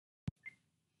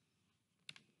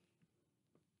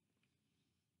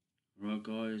Right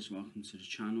guys, welcome to the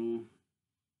channel.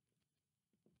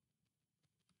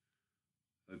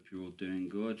 Hope you're all doing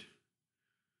good.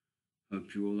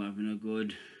 Hope you're all having a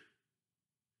good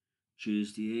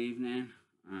Tuesday evening.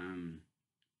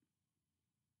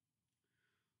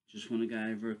 Just want to go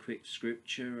over a quick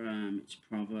scripture. It's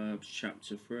Proverbs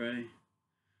chapter 3 and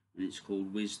it's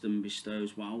called Wisdom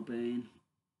Bestows Well-Being.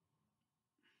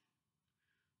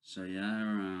 So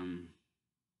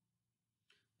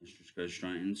let's just go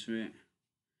straight into it.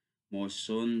 My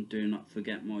son, do not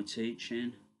forget my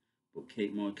teaching, but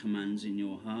keep my commands in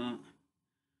your heart,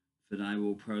 for they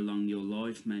will prolong your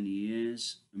life many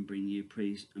years and bring you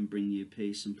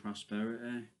peace and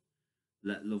prosperity.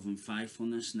 Let love and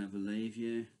faithfulness never leave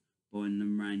you. Bind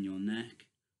them round your neck,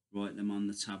 write them on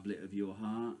the tablet of your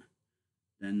heart.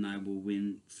 Then they will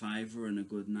win favour and a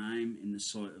good name in the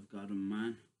sight of God and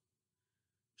man.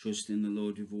 Trust in the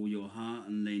Lord with all your heart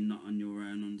and lean not on your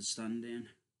own understanding.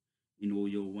 In all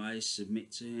your ways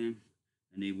submit to him,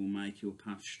 and he will make your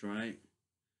path straight.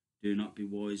 Do not be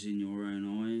wise in your own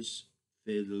eyes.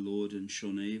 Fear the Lord and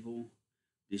shun evil.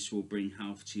 This will bring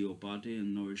health to your body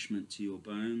and nourishment to your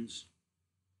bones.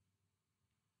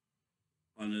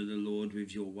 Honour the Lord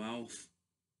with your wealth,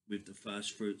 with the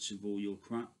first fruits of all your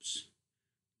crops.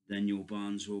 Then your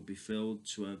barns will be filled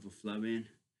to overflowing,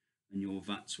 and your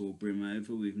vats will brim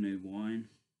over with new wine.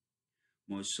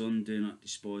 My son, do not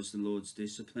despise the Lord's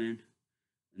discipline,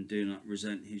 and do not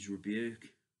resent his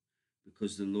rebuke,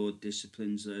 because the Lord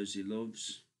disciplines those he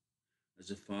loves. As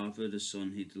a father, the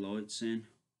son he delights in.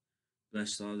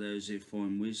 Blessed are those who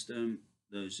find wisdom,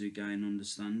 those who gain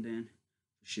understanding,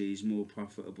 for she is more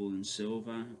profitable than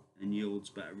silver, and yields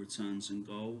better returns than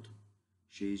gold.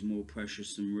 She is more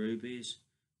precious than rubies,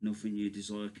 nothing you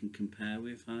desire can compare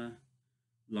with her.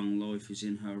 Long life is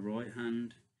in her right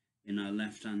hand, in her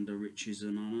left hand are riches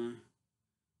and honour.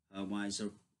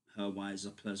 Her ways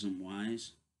are pleasant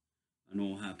ways, and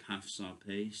all her paths are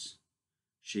peace.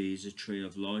 She is a tree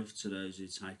of life to those who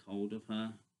take hold of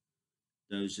her.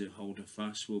 Those who hold her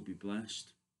fast will be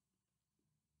blessed.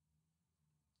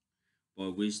 By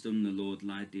wisdom the Lord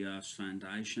laid the earth's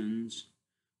foundations.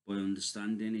 By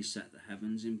understanding he set the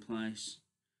heavens in place.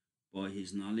 By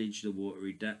his knowledge the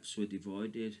watery depths were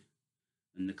divided,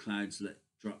 and the clouds let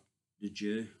drop the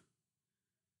dew.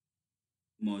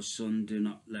 My son, do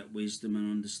not let wisdom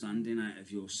and understanding out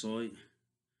of your sight.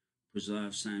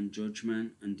 Preserve sound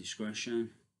judgment and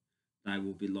discretion. They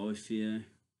will be life for you,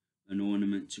 an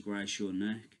ornament to grace your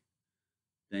neck.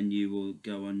 Then you will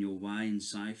go on your way in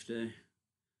safety,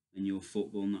 and your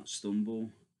foot will not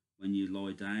stumble. When you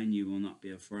lie down, you will not be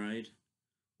afraid.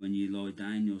 When you lie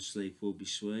down, your sleep will be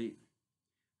sweet.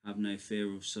 Have no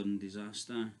fear of sudden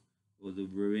disaster, or the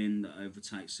ruin that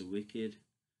overtakes the wicked.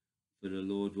 For the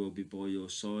Lord will be by your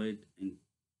side and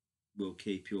will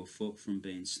keep your foot from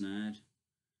being snared.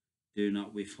 Do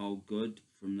not withhold good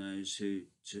from those to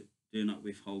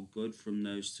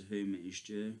whom it is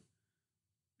due.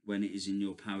 When it is in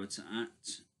your power to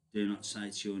act, do not say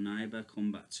to your neighbour,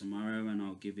 come back tomorrow and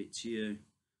I'll give it to you,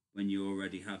 when you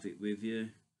already have it with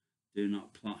you. Do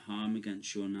not plot harm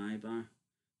against your neighbour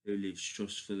who lives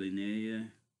trustfully near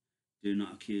you. Do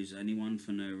not accuse anyone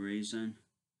for no reason.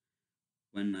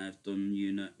 When they have done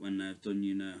you no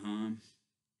harm,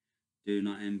 do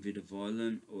not envy the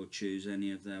violent or choose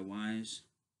any of their ways.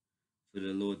 For the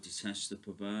Lord detests the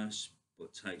perverse,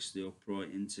 but takes the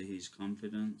upright into his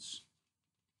confidence.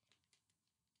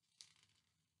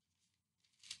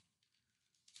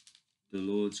 The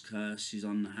Lord's curse is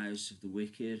on the house of the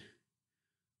wicked,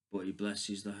 but he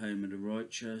blesses the home of the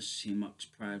righteous. He mocks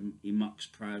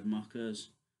proud mockers,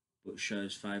 but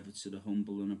shows favour to the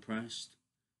humble and oppressed.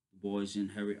 The wise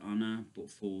inherit honour,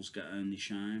 but fools get only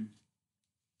shame.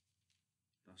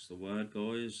 That's the word,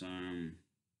 guys.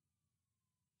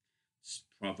 It's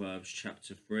Proverbs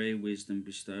chapter 3, wisdom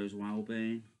bestows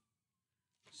well-being.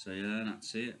 So yeah,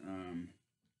 that's it.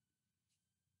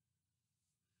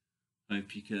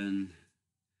 Hope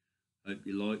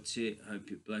you liked it. Hope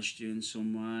it blessed you in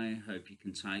some way. Hope you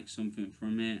can take something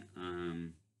from it.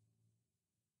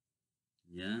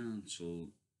 Yeah, that's all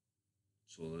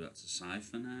I got to say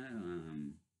for now.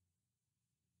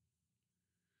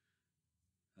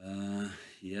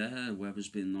 Yeah, the weather's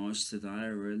been nice today,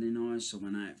 really nice. I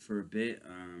went out for a bit,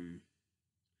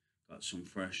 got some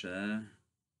fresh air,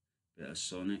 bit of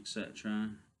sun,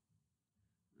 etc.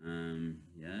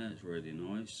 Yeah, it's really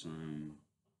nice.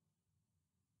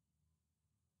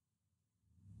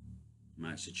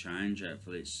 Makes a change.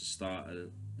 Hopefully it's the start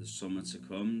of the summer to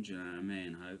come, do you know what I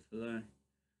mean? Hopefully.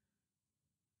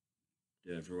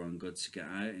 Do everyone good to get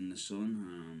out in the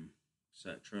sun,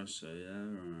 etc. So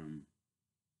yeah,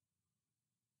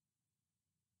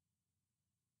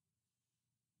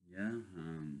 yeah,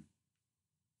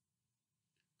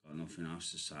 got nothing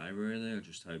else to say really. I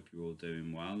just hope you're all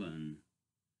doing well and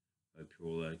hope you're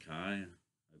all okay.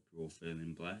 Hope you're all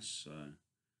feeling blessed. So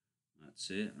that's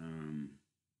it.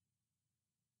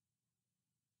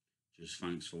 Just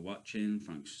thanks for watching.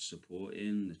 Thanks for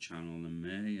supporting the channel and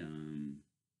me.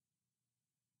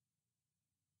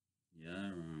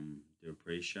 Yeah, do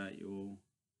appreciate you all.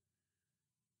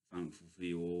 Thankful for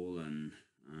you all, and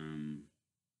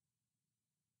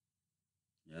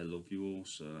yeah, love you all.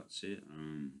 So that's it.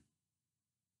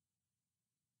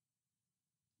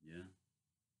 Yeah.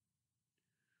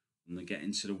 I'm gonna get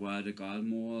into the Word of God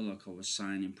more, like I was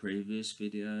saying in previous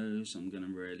videos. I'm gonna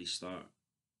really start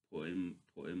putting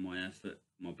my effort,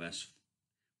 my best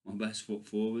foot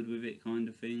forward with it, kind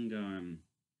of thing.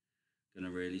 Gonna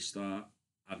really start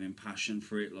having passion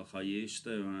for it like I used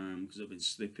to. Because I've been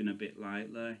slipping a bit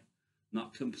lately.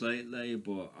 Not completely,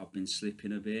 but I've been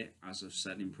slipping a bit. As I've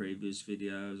said in previous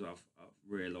videos, I've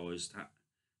realised how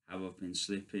I've been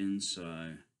slipping. So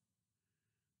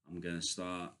I'm gonna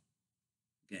start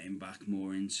getting back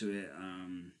more into it.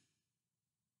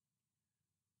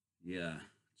 Yeah,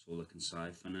 that's all I can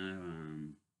say for now.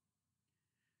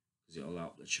 Because it'll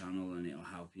help the channel and it'll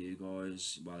help you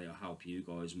guys. Well, it'll help you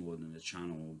guys more than the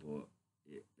channel, but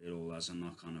it all has a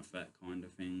knock-on effect kind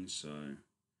of thing. So,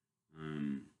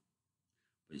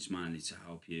 but it's mainly to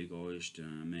help you guys. Do you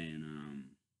know what I mean?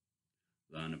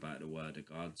 Learn about the Word of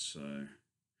God. So,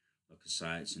 like I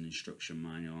say, it's an instruction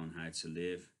manual on how to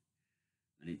live.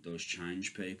 And it does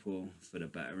change people for the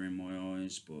better in my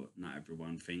eyes, but not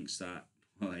everyone thinks that.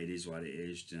 Well, it is what it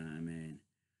is, do you know what I mean?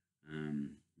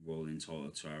 We're all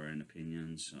entitled to our own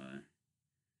opinions, so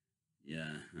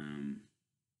yeah,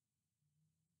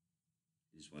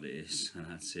 it is what it is.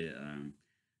 That's it.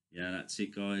 Yeah, that's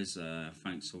it, guys.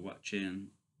 Thanks for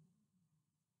watching.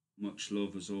 Much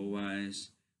love as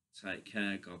always. Take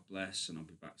care, God bless, and I'll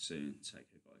be back soon. Take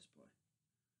care, guys. Bye.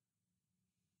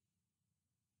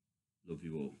 Love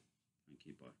you all. Thank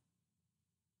you. Bye.